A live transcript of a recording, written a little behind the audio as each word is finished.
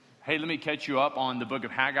Hey, let me catch you up on the book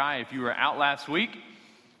of Haggai. If you were out last week,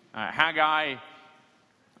 Haggai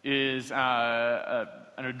is an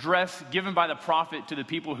address given by the prophet to the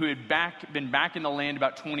people who had been back in the land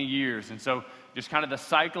about 20 years. And so just kind of the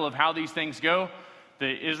cycle of how these things go.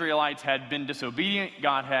 The Israelites had been disobedient.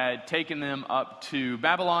 God had taken them up to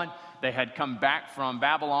Babylon. They had come back from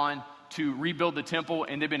Babylon to rebuild the temple,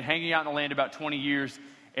 and they've been hanging out in the land about 20 years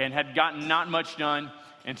and had gotten not much done.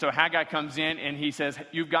 And so Haggai comes in and he says,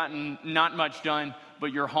 you've gotten not much done,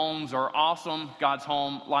 but your homes are awesome. God's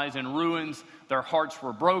home lies in ruins. Their hearts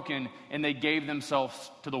were broken, and they gave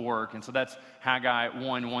themselves to the work. And so that's Haggai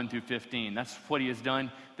 1 through 15. That's what he has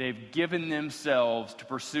done. They've given themselves to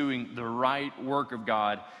pursuing the right work of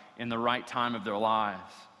God in the right time of their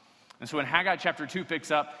lives. And so when Haggai chapter 2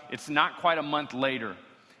 picks up, it's not quite a month later.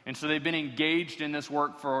 And so they've been engaged in this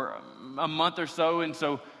work for a month or so, and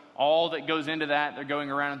so all that goes into that, they're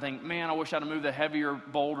going around and thinking, man, I wish I'd have moved a heavier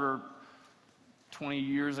boulder 20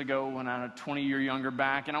 years ago when I had a 20-year younger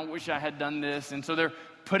back, and I wish I had done this. And so they're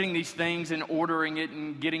putting these things and ordering it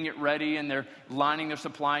and getting it ready, and they're lining their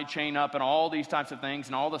supply chain up and all these types of things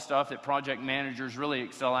and all the stuff that project managers really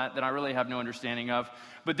excel at that I really have no understanding of.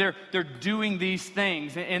 But they're doing these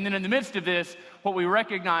things. And then in the midst of this, what we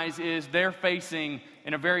recognize is they're facing,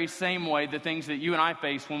 in a very same way, the things that you and I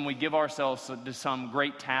face when we give ourselves to some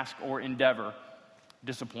great task or endeavor.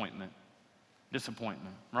 Disappointment,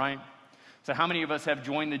 right? So how many of us have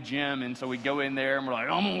joined the gym, and so we go in there and we're like,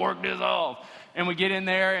 I'm going to work this off. And we get in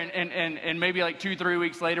there and maybe like 2-3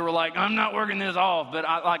 weeks later, we're like, I'm not working this off, but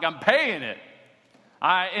I'm paying it.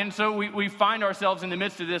 And so we find ourselves in the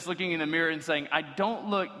midst of this looking in the mirror and saying, I don't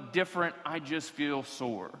look different, I just feel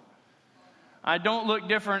sore. I don't look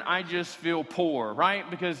different, I just feel poor, right?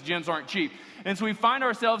 Because gyms aren't cheap. And so we find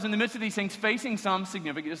ourselves in the midst of these things facing some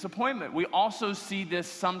significant disappointment. We also see this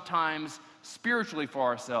sometimes spiritually for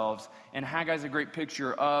ourselves, and Haggai's a great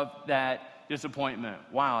picture of that disappointment.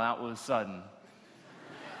 Wow, that was sudden.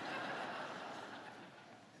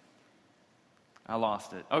 I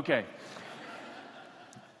lost it. Okay.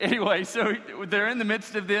 Anyway, so they're in the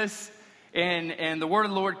midst of this, and the word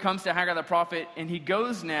of the Lord comes to Haggai the prophet, and he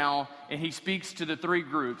goes now and he speaks to the three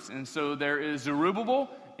groups. And so there is Zerubbabel,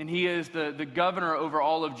 and he is the governor over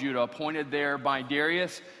all of Judah, appointed there by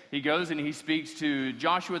Darius. He goes and he speaks to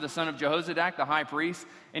Joshua, the son of Jehozadak, the high priest,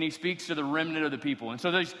 and he speaks to the remnant of the people. And so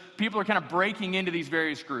those people are kind of breaking into these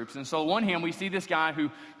various groups. And so on one hand, we see this guy who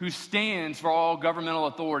stands for all governmental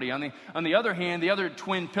authority. On the other hand, the other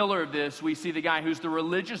twin pillar of this, we see the guy who's the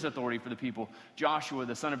religious authority for the people, Joshua,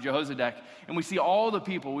 the son of Jehozadak. And we see all the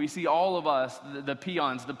people, we see all of us, the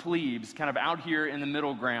peons, the plebes, kind of out here in the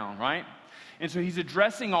middle ground, right? And so he's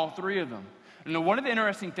addressing all three of them. And one of the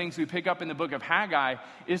interesting things we pick up in the book of Haggai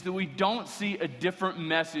is that we don't see a different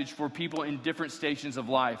message for people in different stations of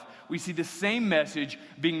life. We see the same message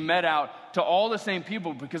being met out to all the same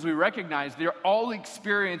people because we recognize they're all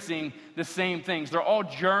experiencing the same things. They're all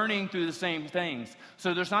journeying through the same things.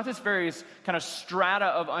 So there's not this various kind of strata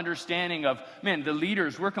of understanding of, man, the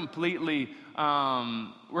leaders, we're completely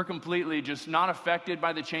just not affected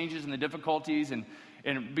by the changes and the difficulties, and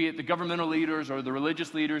be it the governmental leaders or the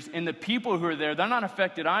religious leaders, and the people who are there, they're not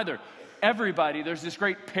affected either. Everybody, there's this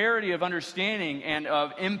great parity of understanding and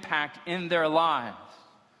of impact in their lives.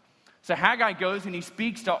 So Haggai goes and he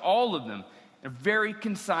speaks to all of them, a very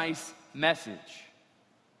concise message.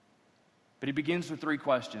 But he begins with three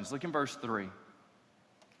questions. Look in verse 3.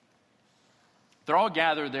 They're all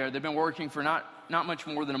gathered there. They've been working for not much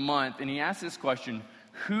more than a month, and he asks this question,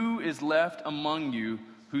 who is left among you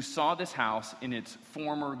who saw this house in its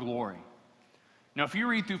former glory? Now, if you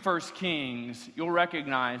read through 1 Kings, you'll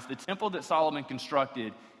recognize the temple that Solomon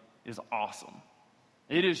constructed is awesome.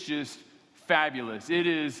 It is just fabulous. It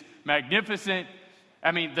is magnificent.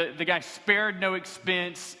 I mean, the guy spared no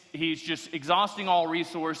expense. He's just exhausting all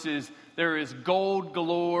resources. There is gold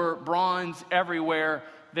galore, bronze everywhere.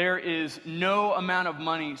 There is no amount of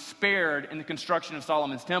money spared in the construction of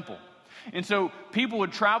Solomon's temple. And so people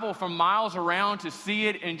would travel from miles around to see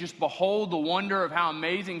it and just behold the wonder of how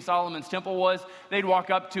amazing Solomon's temple was. They'd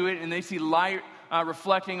walk up to it and they see light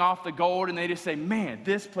reflecting off the gold, and they just say, man,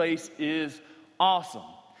 this place is awesome.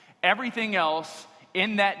 Everything else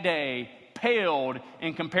in that day paled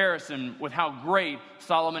in comparison with how greatly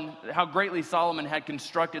Solomon had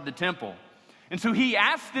constructed the temple. And so he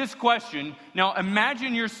asked this question. Now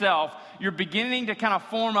imagine yourself, you're beginning to kind of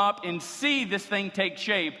form up and see this thing take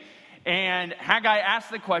shape. And Haggai asked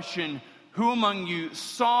the question, who among you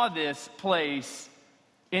saw this place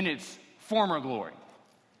in its former glory?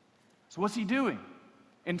 So what's he doing?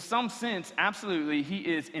 In some sense, absolutely, he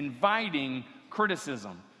is inviting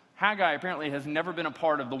criticism. Haggai apparently has never been a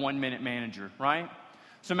part of the 1 Minute Manager, right?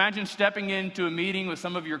 So imagine stepping into a meeting with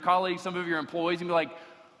some of your colleagues, some of your employees, and be like,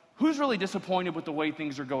 who's really disappointed with the way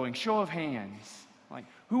things are going? Show of hands. Like,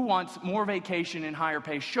 who wants more vacation and higher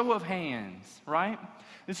pay? Show of hands, right?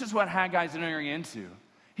 This is what Haggai's entering into.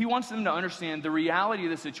 He wants them to understand the reality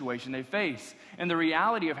of the situation they face and the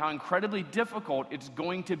reality of how incredibly difficult it's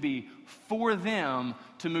going to be for them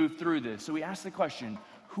to move through this. So we ask the question,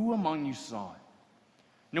 who among you saw it?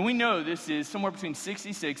 Now we know this is somewhere between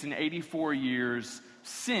 66 and 84 years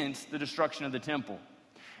since the destruction of the temple.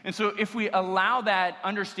 And so if we allow that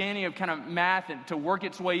understanding of kind of math to work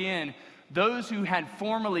its way in, those who had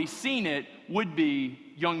formerly seen it would be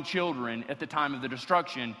young children at the time of the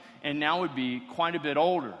destruction, and now would be quite a bit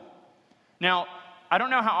older. Now, I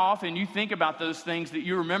don't know how often you think about those things that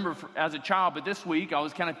you remember as a child, but this week I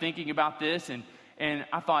was kind of thinking about this, and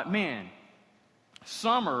I thought, man,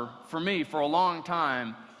 summer for me for a long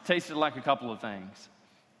time tasted like a couple of things.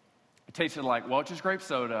 It tasted like Welch's grape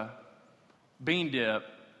soda, bean dip,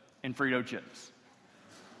 and Frito chips.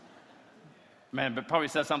 Man, but probably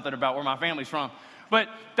says something about where my family's from. But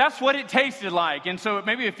that's what it tasted like. And so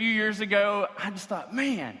maybe a few years ago, I just thought,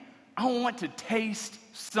 man, I want to taste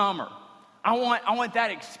summer. I want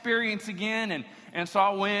that experience again. And so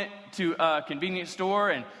I went to a convenience store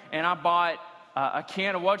and I bought a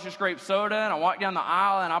can of Welch's grape soda, and I walked down the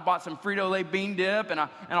aisle and I bought some Frito-Lay bean dip, and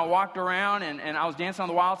I walked around and I was dancing on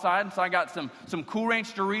the wild side, and so I got some Cool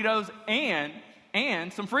Ranch Doritos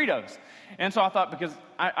and some Fritos. And so I thought, because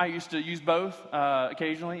I used to use both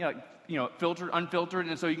occasionally, like, filtered, unfiltered,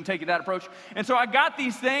 and so you can take that approach. And so I got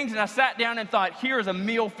these things, and I sat down and thought, here is a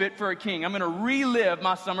meal fit for a king. I'm going to relive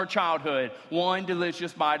my summer childhood, one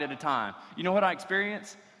delicious bite at a time. You know what I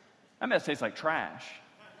experienced? That mess tastes like trash.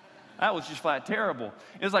 That was just flat terrible.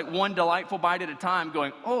 It was like one delightful bite at a time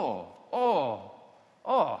going, oh.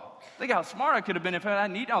 Think how smart I could have been if I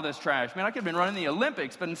hadn't eaten all this trash. Man, I could have been running the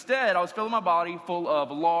Olympics, but instead I was filling my body full of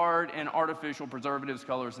lard and artificial preservatives,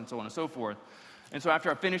 colors, and so on and so forth. And so after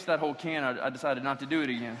I finished that whole can, I decided not to do it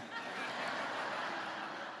again.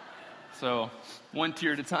 So, one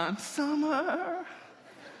tear at a time. Summer.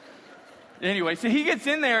 Anyway, so he gets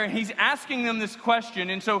in there and he's asking them this question.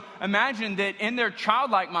 And so imagine that in their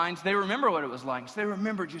childlike minds, they remember what it was like. So they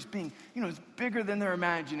remember just being, it's bigger than their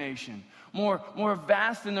imagination. More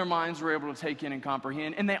vast than their minds were able to take in and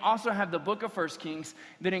comprehend. And they also have the book of 1 Kings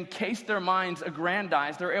that, in case their minds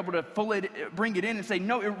aggrandize, they're able to bring it in and say,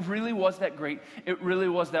 no, it really was that great. It really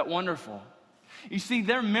was that wonderful. You see,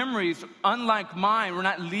 their memories, unlike mine, were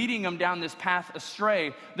not leading them down this path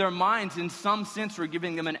astray. Their minds, in some sense, were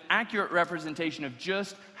giving them an accurate representation of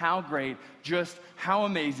just how great, just how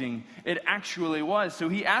amazing it actually was. So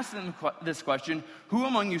he asked them this question, who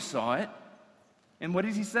among you saw it? And what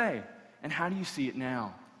does he say? And how do you see it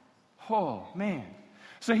now? Oh, man.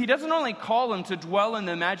 So he doesn't only call them to dwell in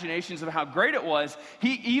the imaginations of how great it was,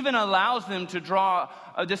 he even allows them to draw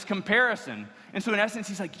this comparison. And so in essence,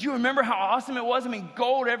 he's like, do you remember how awesome it was? I mean,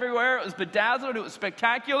 gold everywhere. It was bedazzled. It was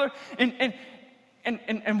spectacular.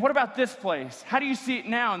 And what about this place? How do you see it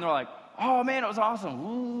now? And they're like, oh, man, it was awesome.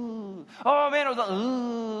 Ooh. Oh, man, it was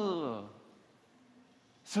ooh.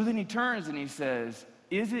 So then he turns and he says,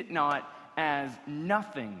 is it not as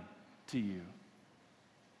nothing to you?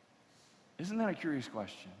 Isn't that a curious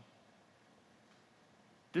question?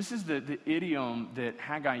 This is the idiom that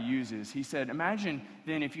Haggai uses. He said, imagine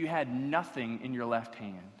then if you had nothing in your left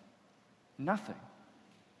hand. Nothing.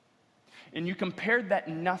 And you compared that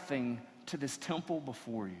nothing to this temple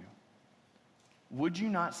before you. Would you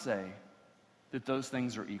not say that those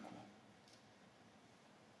things are equal?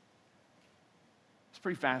 It's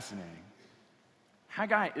pretty fascinating.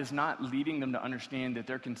 Haggai is not leading them to understand that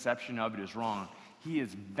their conception of it is wrong. He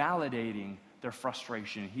is validating their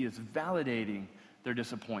frustration. He is validating their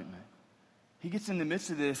disappointment. He gets in the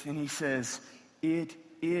midst of this and he says, it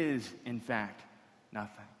is, in fact,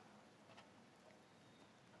 nothing.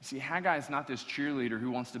 You see, Haggai is not this cheerleader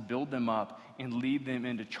who wants to build them up and lead them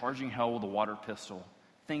into charging hell with a water pistol,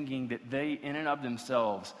 thinking that they, in and of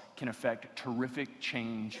themselves, can affect terrific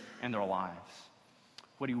change in their lives.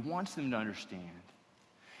 What he wants them to understand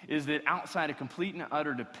is that outside of complete and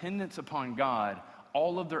utter dependence upon God,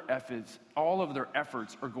 all of their efforts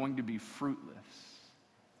are going to be fruitless.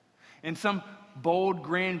 And some bold,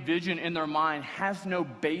 grand vision in their mind has no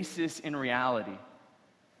basis in reality,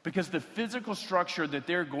 because the physical structure that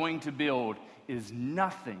they're going to build is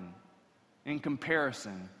nothing in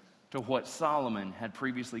comparison to what Solomon had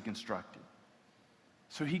previously constructed.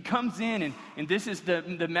 So he comes in, and this is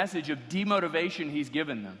the message of demotivation he's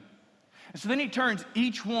given them. And so then he turns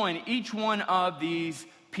each one of these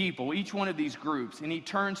people, each one of these groups, and he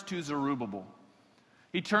turns to Zerubbabel.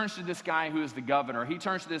 He turns to this guy who is the governor. He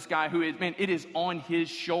turns to this guy who is, man, it is on his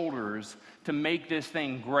shoulders to make this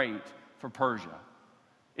thing great for Persia.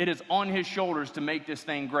 It is on his shoulders to make this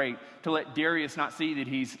thing great, to let Darius not see that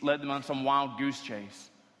he's led them on some wild goose chase.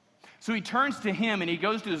 So he turns to him and he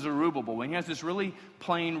goes to Zerubbabel, and he has this really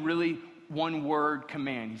plain, really one-word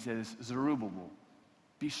command. He says, Zerubbabel,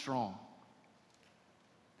 be strong.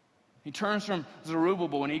 He turns from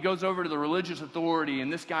Zerubbabel and he goes over to the religious authority,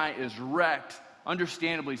 and this guy is wrecked,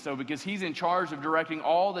 understandably so, because he's in charge of directing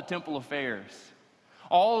all the temple affairs.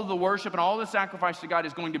 All of the worship and all the sacrifice to God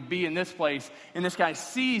is going to be in this place. And this guy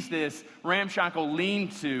sees this ramshackle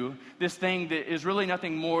lean-to, this thing that is really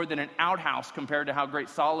nothing more than an outhouse compared to how great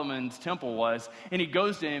Solomon's temple was. And he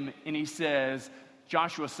goes to him and he says,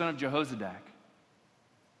 Joshua, son of Jehozadak,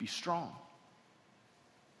 be strong.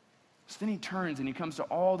 So then he turns and he comes to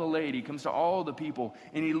all the laity, he comes to all the people,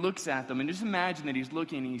 and he looks at them. And just imagine that he's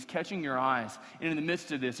looking and he's catching your eyes. And in the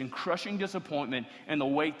midst of this, in crushing disappointment and the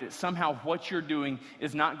weight that somehow what you're doing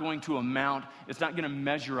is not going to amount, it's not going to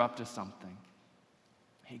measure up to something.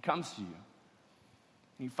 He comes to you. And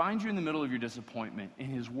he finds you in the middle of your disappointment, and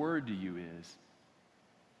his word to you is,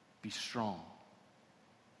 be strong.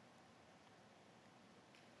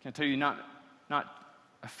 Can I tell you, not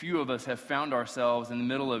a few of us have found ourselves in the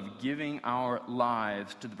middle of giving our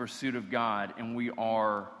lives to the pursuit of God, and we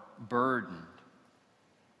are burdened.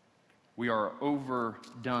 We are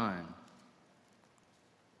overdone.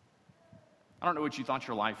 I don't know what you thought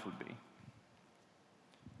your life would be.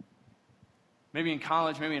 Maybe in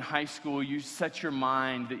college, maybe in high school, you set your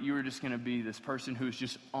mind that you were just going to be this person who is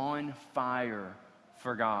just on fire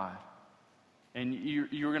for God. And you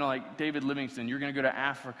were going to, like David Livingston, you're going to go to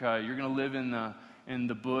Africa, you're going to live in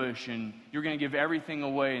the bush, and you're going to give everything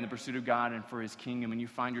away in the pursuit of God and for his kingdom, and you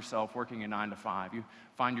find yourself working a 9 to 5. You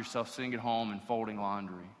find yourself sitting at home and folding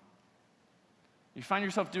laundry. You find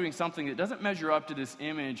yourself doing something that doesn't measure up to this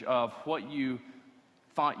image of what you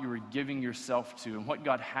thought you were giving yourself to and what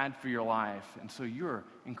God had for your life, and so you're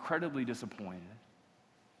incredibly disappointed.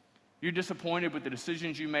 You're disappointed with the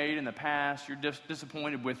decisions you made in the past. You're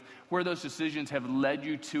disappointed with where those decisions have led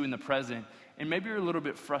you to in the present, and maybe you're a little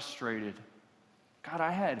bit frustrated. God, I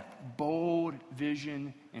had bold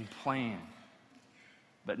vision and plan,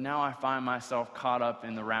 but now I find myself caught up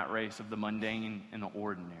in the rat race of the mundane and the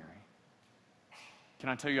ordinary. Can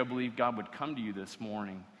I tell you, I believe God would come to you this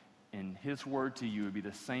morning, and his word to you would be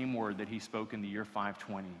the same word that he spoke in the year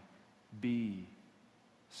 520. Be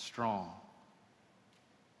strong.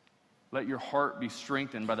 Let your heart be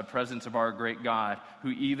strengthened by the presence of our great God, who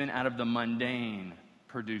even out of the mundane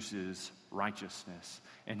produces righteousness,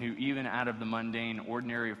 and who even out of the mundane,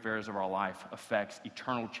 ordinary affairs of our life affects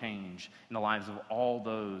eternal change in the lives of all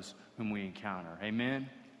those whom we encounter. Amen?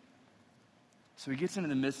 So he gets into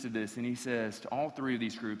the midst of this, and he says to all three of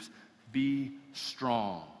these groups, be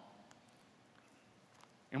strong.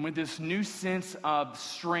 And with this new sense of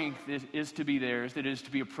strength is to be theirs, that is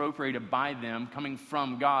to be appropriated by them, coming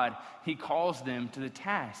from God, he calls them to the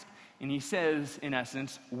task. And he says, in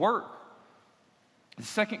essence, work. The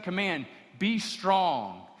second command, be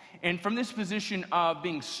strong. And from this position of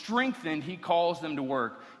being strengthened, he calls them to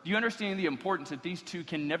work. Do you understand the importance that these two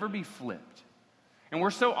can never be flipped? And we're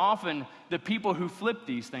so often the people who flip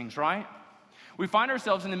these things, right? We find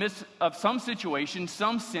ourselves in the midst of some situation,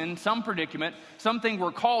 some sin, some predicament, something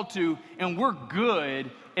we're called to, and we're good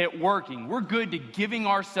at working. We're good to giving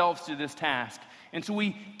ourselves to this task. And so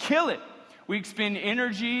we kill it. We expend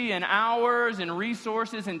energy and hours and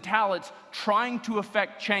resources and talents trying to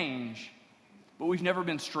affect change, but we've never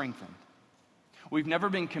been strengthened. We've never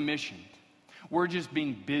been commissioned. We're just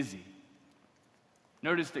being busy.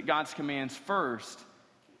 Notice that God's commands first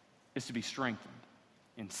is to be strengthened,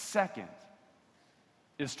 and second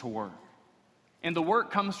is to work. And the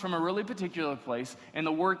work comes from a really particular place, and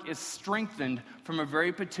the work is strengthened from a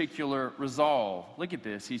very particular resolve. Look at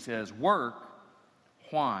this. He says, work.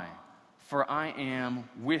 Why? For I am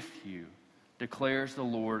with you, declares the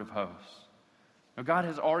Lord of hosts. Now, God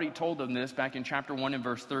has already told them this back in chapter 1 and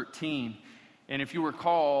verse 13. And if you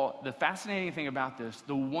recall, the fascinating thing about this,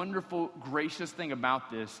 the wonderful, gracious thing about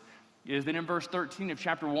this, is that in verse 13 of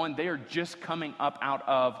chapter 1, they are just coming up out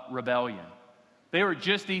of rebellion. They were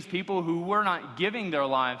just these people who were not giving their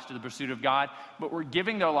lives to the pursuit of God, but were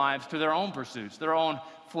giving their lives to their own pursuits, their own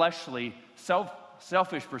fleshly,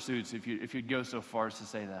 selfish pursuits, if you'd go so far as to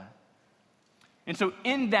say that. And so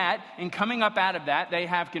in that, in coming up out of that, they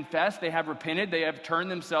have confessed, they have repented, they have turned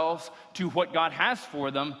themselves to what God has for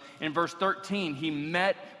them. In verse 13, he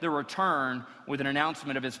met the return with an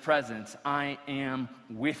announcement of his presence. I am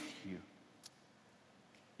with you.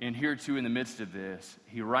 And here too, in the midst of this,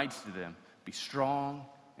 he writes to them, be strong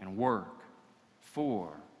and work,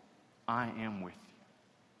 for I am with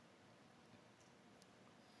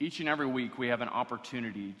you. Each and every week, we have an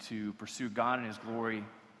opportunity to pursue God and his glory,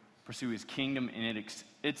 pursue his kingdom in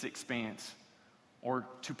its expanse, or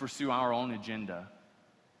to pursue our own agenda,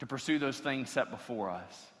 to pursue those things set before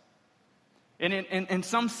us. And in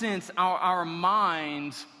some sense, our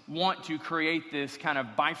minds want to create this kind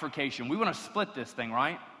of bifurcation. We want to split this thing,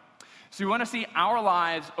 right? So we want to see our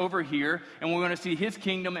lives over here, and we want to see his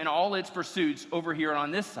kingdom and all its pursuits over here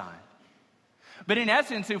on this side. But in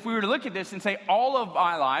essence, if we were to look at this and say all of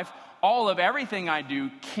my life, all of everything I do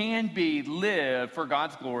can be lived for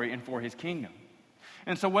God's glory and for his kingdom.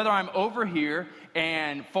 And so whether I'm over here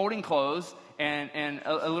and folding clothes and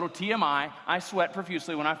a little TMI, I sweat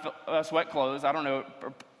profusely when I sweat clothes. I don't know,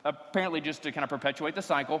 apparently just to kind of perpetuate the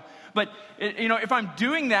cycle. But, if I'm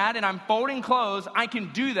doing that and I'm folding clothes, I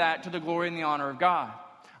can do that to the glory and the honor of God.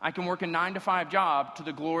 I can work a 9-to-5 job to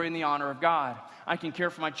the glory and the honor of God. I can care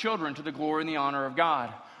for my children to the glory and the honor of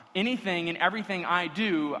God. Anything and everything I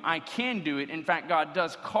do, I can do it. In fact, God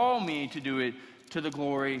does call me to do it to the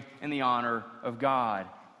glory and the honor of God.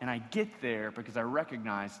 And I get there because I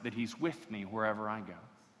recognize that he's with me wherever I go.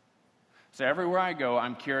 So everywhere I go,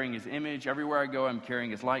 I'm carrying his image. Everywhere I go, I'm carrying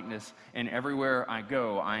his likeness. And everywhere I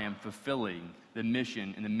go, I am fulfilling the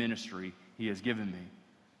mission and the ministry he has given me.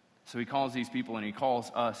 So he calls these people and he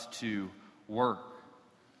calls us to work.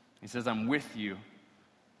 He says, I'm with you.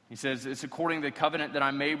 He says, it's according to the covenant that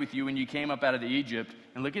I made with you when you came up out of Egypt.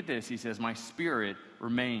 And look at this. He says, my spirit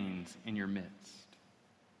remains in your midst.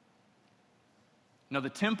 Now, the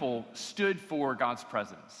temple stood for God's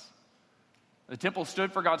presence. The temple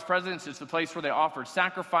stood for God's presence. It's the place where they offered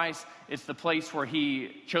sacrifice. It's the place where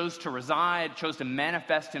he chose to reside, chose to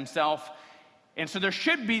manifest himself. And so there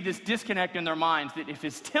should be this disconnect in their minds that if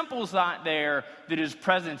his temple's not there, that his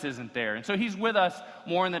presence isn't there. And so he's with us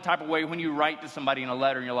more in the type of way when you write to somebody in a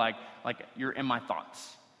letter and you're like you're in my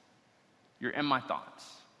thoughts. You're in my thoughts.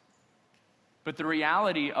 But the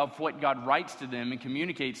reality of what God writes to them and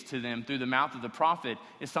communicates to them through the mouth of the prophet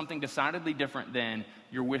is something decidedly different than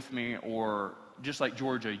you're with me, or just like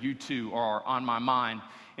Georgia, you too are on my mind.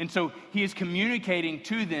 And so he is communicating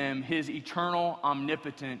to them his eternal,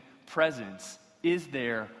 omnipotent presence is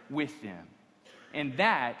there with them. And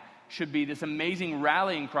that should be this amazing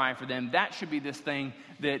rallying cry for them. That should be this thing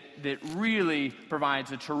that really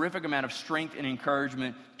provides a terrific amount of strength and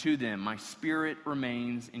encouragement to them. My spirit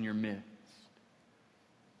remains in your midst.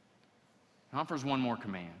 He offers one more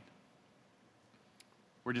command.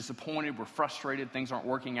 We're disappointed, we're frustrated, things aren't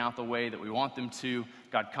working out the way that we want them to.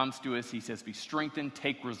 God comes to us, he says, be strengthened,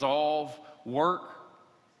 take resolve, work.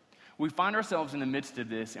 We find ourselves in the midst of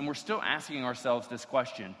this, and we're still asking ourselves this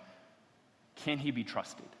question: can he be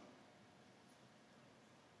trusted?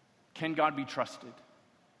 Can God be trusted?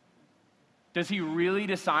 Does he really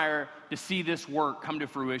desire to see this work come to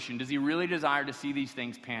fruition? Does he really desire to see these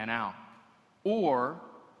things pan out? Or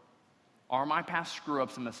are my past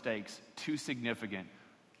screw-ups and mistakes too significant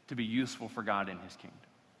to be useful for God in his kingdom?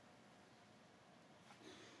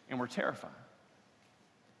 And we're terrified.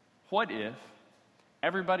 What if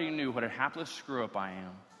everybody knew what a hapless screw-up I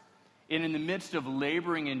am, and in the midst of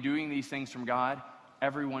laboring and doing these things from God,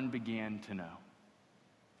 everyone began to know?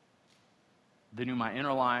 They knew my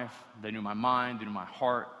inner life, they knew my mind, they knew my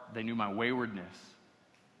heart, they knew my waywardness.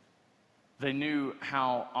 They knew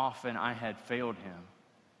how often I had failed him.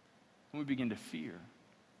 And we begin to fear.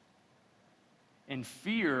 And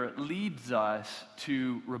fear leads us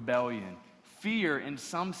to rebellion. Fear, in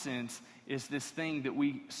some sense, is this thing that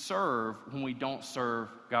we serve when we don't serve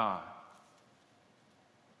God.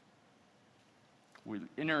 We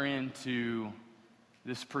enter into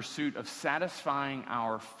this pursuit of satisfying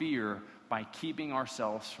our fear by keeping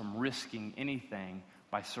ourselves from risking anything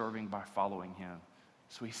by serving, by following him.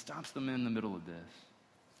 So he stops them in the middle of this.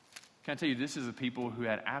 Can I tell you, this is a people who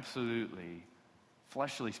had absolutely,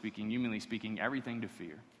 fleshly speaking, humanly speaking, everything to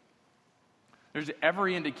fear. There's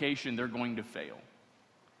every indication they're going to fail.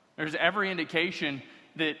 There's every indication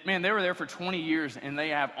that, man, they were there for 20 years and they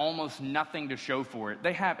have almost nothing to show for it.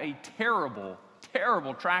 They have a terrible,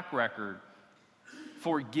 terrible track record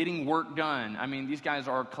for getting work done. I mean, these guys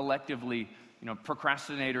are collectively,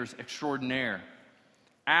 procrastinators extraordinaire.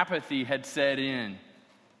 Apathy had set in.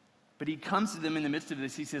 But he comes to them in the midst of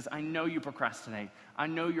this. He says, I know you procrastinate. I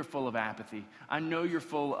know you're full of apathy. I know you're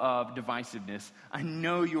full of divisiveness. I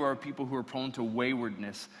know you are people who are prone to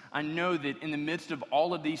waywardness. I know that in the midst of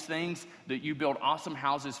all of these things, that you build awesome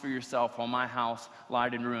houses for yourself while my house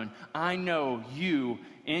lied in ruin. I know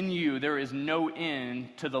in you, there is no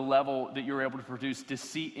end to the level that you're able to produce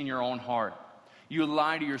deceit in your own heart. You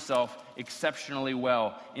lie to yourself exceptionally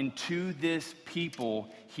well. And to this people,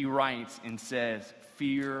 he writes and says,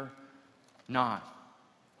 fear not.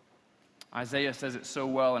 Isaiah says it so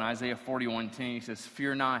well in Isaiah 41:10. He says,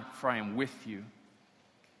 fear not, for I am with you.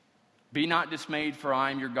 Be not dismayed, for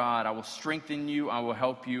I am your God. I will strengthen you. I will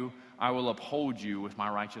help you. I will uphold you with my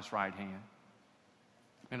righteous right hand.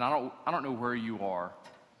 And I don't know where you are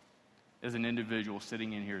as an individual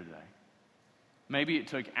sitting in here today. Maybe it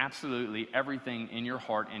took absolutely everything in your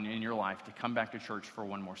heart and in your life to come back to church for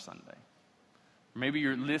one more Sunday. Maybe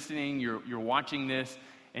you're listening, you're watching this,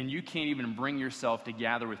 and you can't even bring yourself to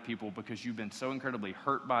gather with people because you've been so incredibly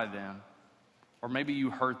hurt by them. Or maybe you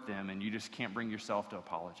hurt them and you just can't bring yourself to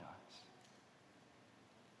apologize.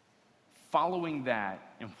 Following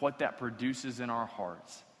that and what that produces in our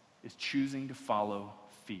hearts is choosing to follow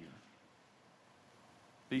fear.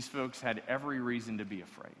 These folks had every reason to be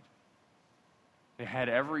afraid. They had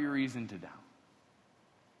every reason to doubt.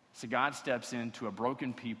 So God steps into a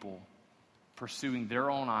broken people pursuing their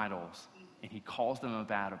own idols, and he calls them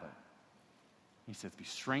up out of it. He says, be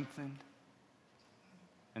strengthened,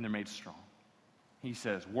 and they're made strong. He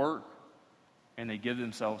says, work, and they give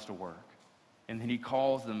themselves to work. And then he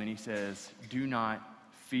calls them and he says, do not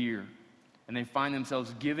fear. And they find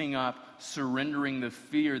themselves giving up, surrendering the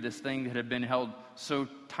fear, this thing that had been held so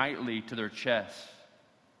tightly to their chest.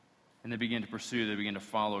 And they begin to pursue, they begin to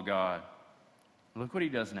follow God. Look what he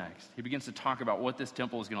does next. He begins to talk about what this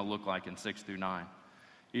temple is going to look like in 6-9.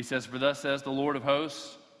 He says, for thus says the Lord of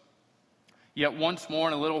hosts, yet once more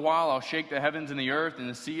in a little while I'll shake the heavens and the earth and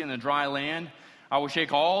the sea and the dry land. I will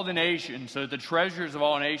shake all the nations, so that the treasures of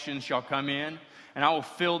all nations shall come in. And I will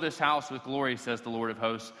fill this house with glory, says the Lord of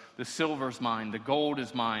hosts. The silver is mine, the gold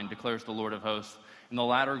is mine, declares the Lord of hosts. And the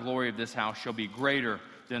latter glory of this house shall be greater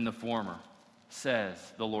than the former, says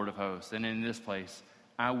the Lord of hosts. And in this place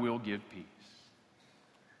I will give peace.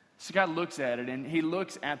 So God looks at it, and he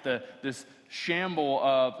looks at this shamble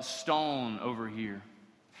of stone over here.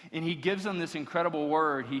 And he gives them this incredible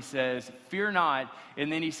word. He says, fear not.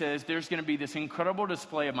 And then he says, there's going to be this incredible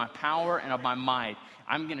display of my power and of my might.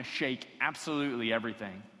 I'm going to shake absolutely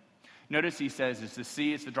everything. Notice he says, it's the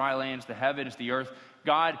sea, it's the dry land, it's the heaven, it's the earth.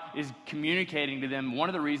 God is communicating to them one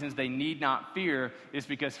of the reasons they need not fear is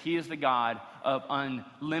because he is the God of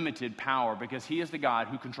unlimited power, because he is the God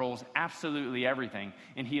who controls absolutely everything,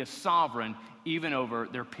 and he is sovereign even over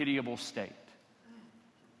their pitiable state,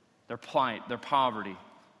 their plight, their poverty.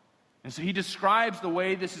 And so he describes the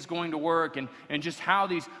way this is going to work and just how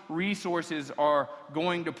these resources are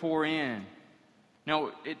going to pour in.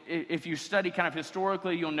 Now, if you study kind of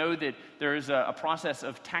historically, you'll know that there is a process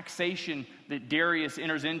of taxation that Darius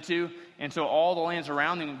enters into. And so all the lands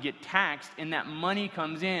around them get taxed, and that money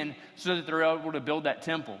comes in so that they're able to build that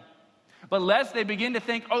temple. But lest they begin to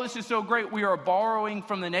think, oh, this is so great, we are borrowing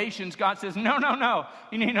from the nations, God says, no.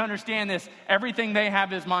 You need to understand this. Everything they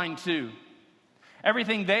have is mine too.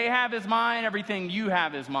 Everything they have is mine. Everything you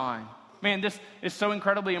have is mine. Man, this is so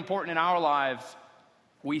incredibly important in our lives.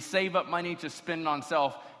 We save up money to spend on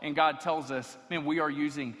self, and God tells us, man, we are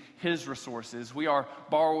using his resources. We are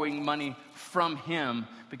borrowing money from him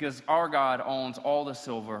because our God owns all the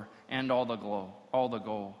silver and all the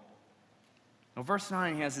gold. Now, verse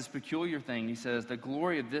 9, he has this peculiar thing. He says, the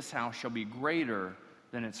glory of this house shall be greater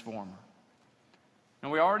than its former.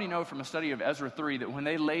 Now, we already know from a study of Ezra 3 that when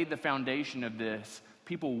they laid the foundation of this,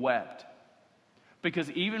 people wept. Because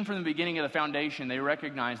even from the beginning of the foundation, they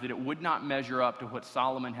recognized that it would not measure up to what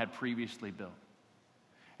Solomon had previously built.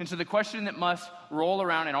 And so the question that must roll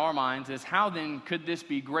around in our minds is, how then could this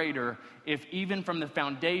be greater if even from the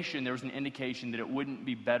foundation there was an indication that it wouldn't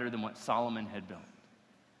be better than what Solomon had built?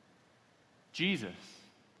 Jesus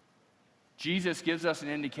gives us an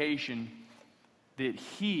indication that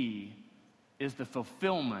he is the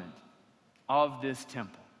fulfillment of this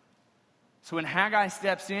temple. So when Haggai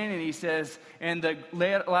steps in and he says, and the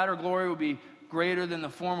latter glory will be greater than the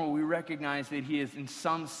former, we recognize that he is in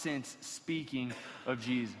some sense speaking of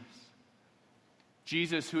Jesus.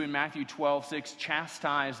 Jesus, who in Matthew 12:6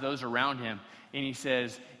 chastised those around him, and he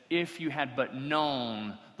says, if you had but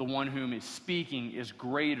known the one whom is speaking is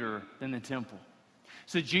greater than the temple.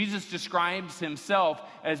 So Jesus describes himself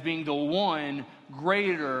as being the one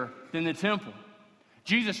greater than the temple.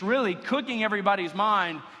 Jesus really cooking everybody's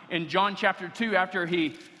mind in John chapter 2 after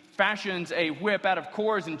he fashions a whip out of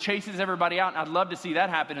cords and chases everybody out. And I'd love to see that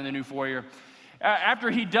happen in the new foyer. After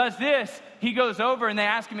he does this, he goes over and they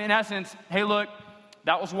ask him in essence, hey, look,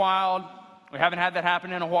 that was wild. We haven't had that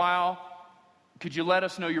happen in a while. Could you let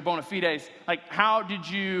us know your bona fides? Like, how did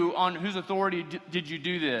you, on whose authority did you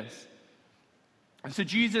do this? And so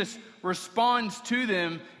Jesus responds to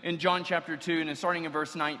them in John chapter 2, and then starting in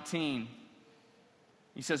verse 19.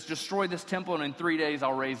 He says, destroy this temple, and in 3 days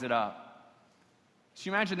I'll raise it up. So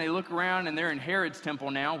you imagine they look around, and they're in Herod's temple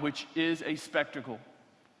now, which is a spectacle.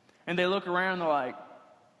 And they look around, and they're like,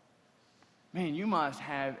 man, you must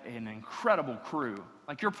have an incredible crew.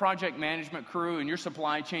 Like your project management crew and your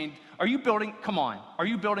supply chain. Are you building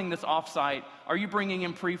this offsite? Are you bringing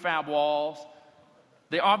in prefab walls?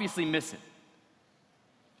 They obviously miss it.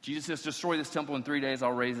 Jesus says, destroy this temple in 3 days,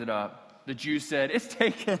 I'll raise it up. The Jews said, it's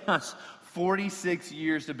taken us 46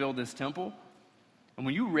 years to build this temple. And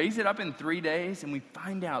when you raise it up in 3 days, and we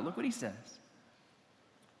find out, look what he says.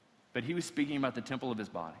 But he was speaking about the temple of his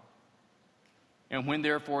body. And when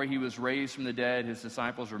therefore he was raised from the dead, his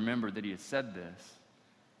disciples remembered that he had said this.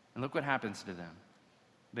 And look what happens to them.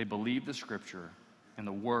 They believe the scripture and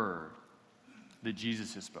the word that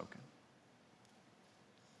Jesus has spoken.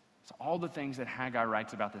 So all the things that Haggai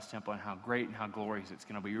writes about this temple and how great and how glorious it's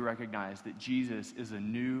going to be, you recognize that Jesus is a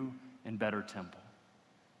new and better temple.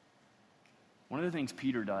 One of the things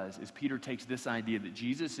Peter does is Peter takes this idea that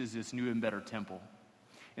Jesus is this new and better temple.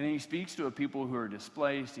 And then he speaks to a people who are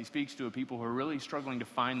displaced. He speaks to a people who are really struggling to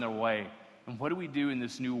find their way. And what do we do in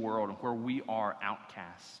this new world where we are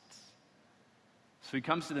outcasts? So he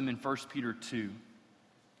comes to them in 1 Peter 2.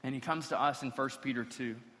 And he comes to us in 1 Peter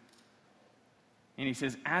 2. And he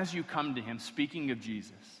says, as you come to him, speaking of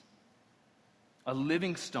Jesus, a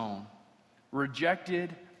living stone,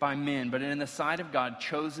 rejected by men, but in the sight of God,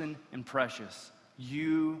 chosen and precious,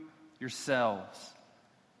 you yourselves,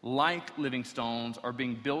 like living stones, are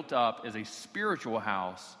being built up as a spiritual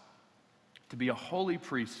house to be a holy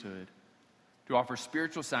priesthood, to offer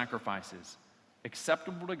spiritual sacrifices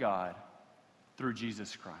acceptable to God through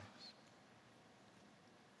Jesus Christ.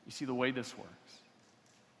 You see the way this works.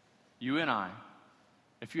 You and I,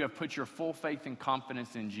 if you have put your full faith and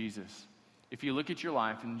confidence in Jesus, if you look at your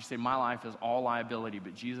life and you say, my life is all liability,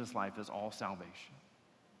 but Jesus' life is all salvation.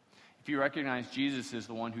 If you recognize Jesus is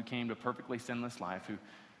the one who came to perfectly sinless life, who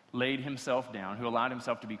laid himself down, who allowed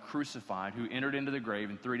himself to be crucified, who entered into the grave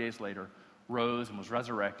and 3 days later rose and was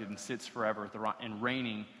resurrected and sits forever and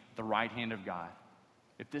reigning at the right hand of God.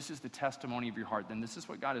 If this is the testimony of your heart, then this is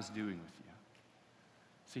what God is doing with you.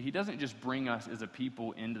 So he doesn't just bring us as a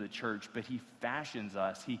people into the church, but he fashions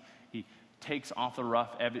us. He takes off the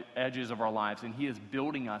rough edges of our lives, and he is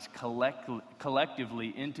building us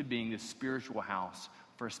collectively into being this spiritual house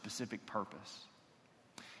for a specific purpose.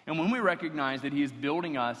 And when we recognize that he is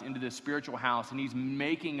building us into this spiritual house and he's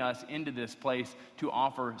making us into this place to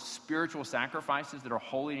offer spiritual sacrifices that are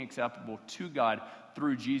holy and acceptable to God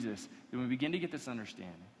through Jesus, then we begin to get this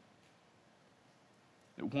understanding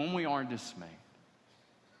that when we are dismayed,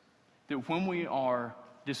 that when we are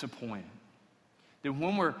disappointed, that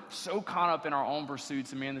when we're so caught up in our own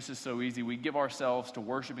pursuits, and man, this is so easy, we give ourselves to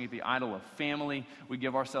worshiping the idol of family, we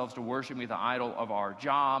give ourselves to worshiping the idol of our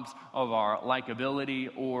jobs, of our likability,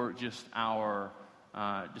 or just our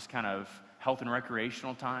just kind of health and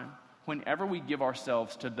recreational time. Whenever we give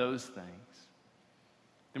ourselves to those things,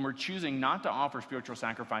 then we're choosing not to offer spiritual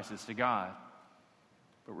sacrifices to God,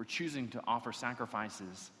 but we're choosing to offer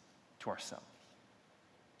sacrifices to ourselves.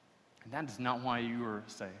 And that is not why you were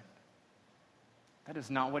saved. That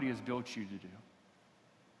is not what he has built you to do.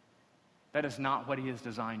 That is not what he has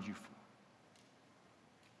designed you for.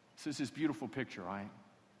 So it's this beautiful picture, right?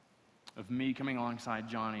 Of me coming alongside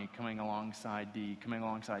Johnny, coming alongside Dee, coming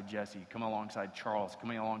alongside Jesse, coming alongside Charles,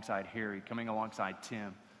 coming alongside Harry, coming alongside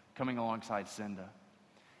Tim, coming alongside Cinda.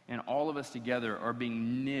 And all of us together are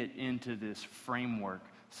being knit into this framework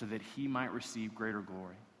so that he might receive greater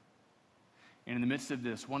glory. And in the midst of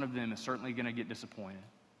this, one of them is certainly going to get disappointed.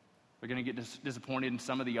 They're going to get disappointed in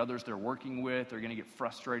some of the others they're working with. They're going to get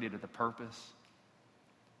frustrated at the purpose.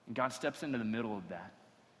 And God steps into the middle of that.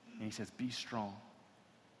 And he says, be strong.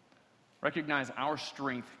 Recognize our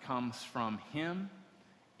strength comes from him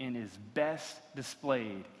and is best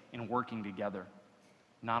displayed in working together,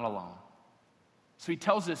 not alone. So he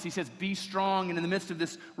tells us, he says, be strong. And in the midst of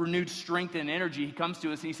this renewed strength and energy, he comes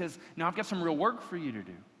to us and he says, now I've got some real work for you to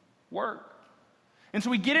do. Work. And so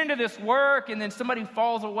we get into this work, and then somebody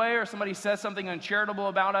falls away or somebody says something uncharitable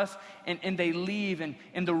about us, and they leave.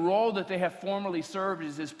 And the role that they have formerly served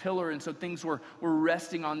is this pillar, and so things were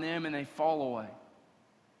resting on them, and they fall away.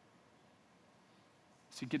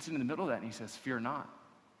 So he gets into the middle of that, and he says, fear not.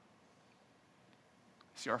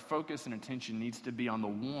 See, our focus and attention needs to be on the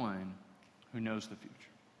one who knows the future.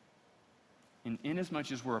 And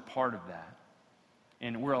inasmuch as we're a part of that,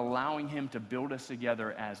 and we're allowing him to build us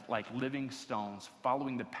together as like living stones,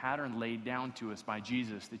 following the pattern laid down to us by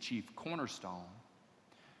Jesus, the chief cornerstone,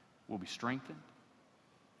 we'll be strengthened,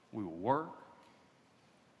 we will work,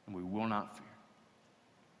 and we will not fear.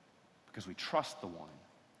 Because we trust the one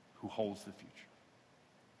who holds the future.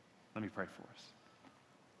 Let me pray for us.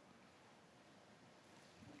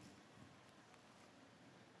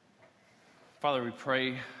 Father, we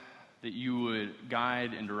pray that you would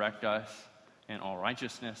guide and direct us in all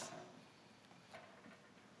righteousness.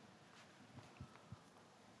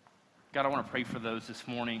 God, I want to pray for those this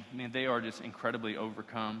morning. Man, they are just incredibly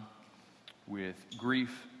overcome with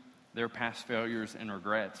grief, their past failures and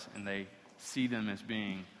regrets, and they see them as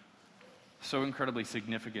being so incredibly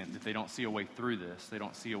significant that they don't see a way through this. They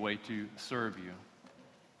don't see a way to serve you.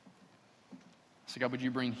 So God, would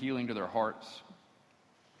you bring healing to their hearts?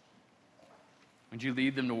 Would you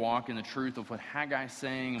lead them to walk in the truth of what Haggai is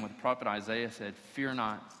saying and what the prophet Isaiah said? Fear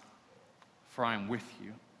not, for I am with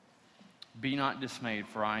you. Be not dismayed,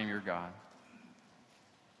 for I am your God.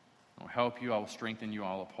 I will help you, I will strengthen you,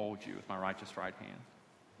 I will uphold you with my righteous right hand.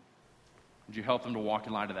 Would you help them to walk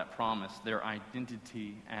in light of that promise, their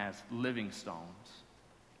identity as living stones,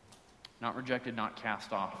 not rejected, not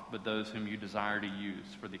cast off, but those whom you desire to use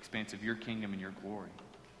for the expanse of your kingdom and your glory.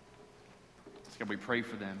 So God, we pray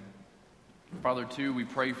for them. Father, too, we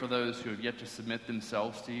pray for those who have yet to submit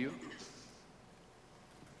themselves to you.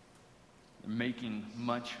 They're making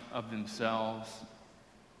much of themselves,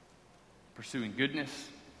 pursuing goodness,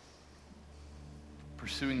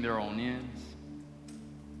 pursuing their own ends.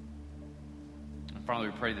 And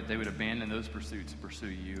Father, we pray that they would abandon those pursuits and pursue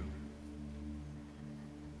you.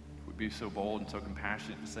 We'd be so bold and so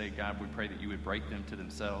compassionate to say, God, we pray that you would break them to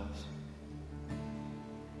themselves.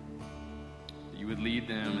 You would lead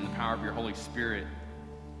them in the power of your Holy Spirit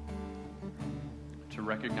to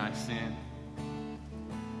recognize sin.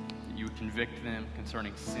 That you would convict them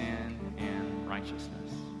concerning sin and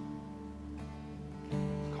righteousness.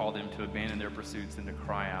 Call them to abandon their pursuits and to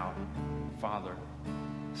cry out, Father,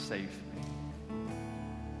 save me.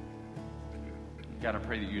 God, I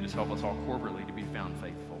pray that you just help us all corporately to be found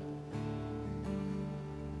faithful.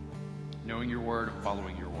 Knowing your word and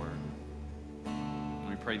following your word.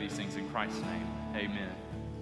 We pray these things in Christ's name. Amen.